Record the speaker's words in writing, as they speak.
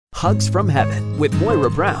Hugs from Heaven with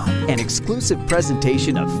Moira Brown, an exclusive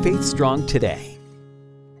presentation of Faith Strong Today.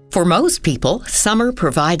 For most people, summer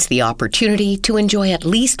provides the opportunity to enjoy at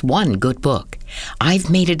least one good book.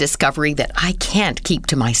 I've made a discovery that I can't keep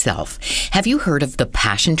to myself. Have you heard of the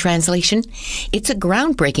Passion Translation? It's a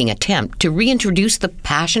groundbreaking attempt to reintroduce the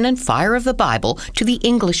passion and fire of the Bible to the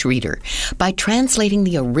English reader by translating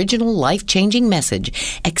the original life-changing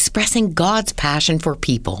message expressing God's passion for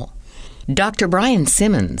people. Dr. Brian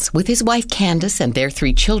Simmons, with his wife Candace and their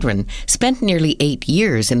 3 children, spent nearly 8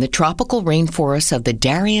 years in the tropical rainforests of the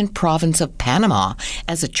Darien province of Panama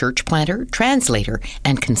as a church planter, translator,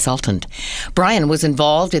 and consultant. Brian was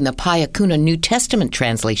involved in the Payakuna New Testament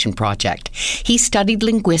Translation Project. He studied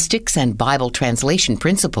linguistics and Bible translation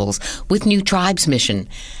principles with New Tribes Mission.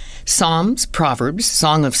 Psalms, Proverbs,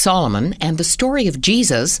 Song of Solomon, and the story of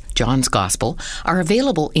Jesus, John's Gospel, are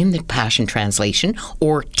available in the Passion Translation,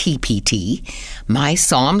 or TPT. My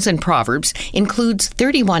Psalms and Proverbs includes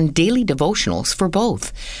 31 daily devotionals for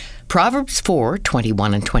both. Proverbs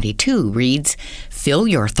 4:21 and 22 reads, "Fill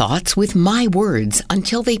your thoughts with my words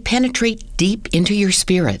until they penetrate deep into your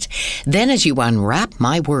spirit. Then as you unwrap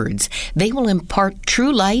my words, they will impart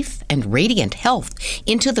true life and radiant health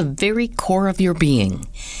into the very core of your being."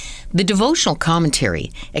 The devotional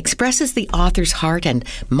commentary expresses the author's heart and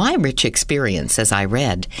my rich experience as I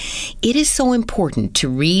read. It is so important to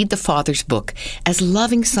read the Father's book as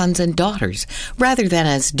loving sons and daughters rather than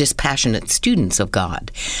as dispassionate students of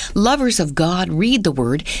God. Lovers of God read the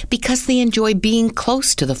Word because they enjoy being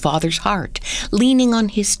close to the Father's heart, leaning on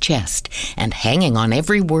His chest, and hanging on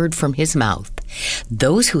every word from His mouth.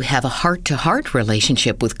 Those who have a heart-to-heart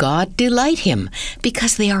relationship with God delight Him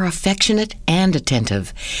because they are affectionate and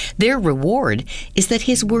attentive. Their reward is that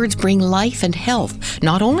His words bring life and health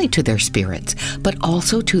not only to their spirits, but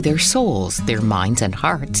also to their souls, their minds and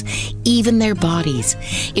hearts, even their bodies.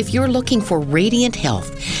 If you're looking for radiant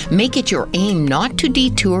health, make it your aim not to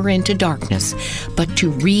detour into darkness, but to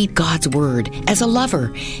read God's Word as a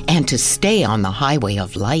lover and to stay on the highway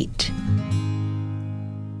of light.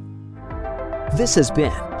 This has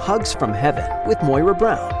been Hugs from Heaven with Moira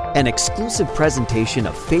Brown, an exclusive presentation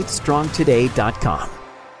of FaithStrongToday.com.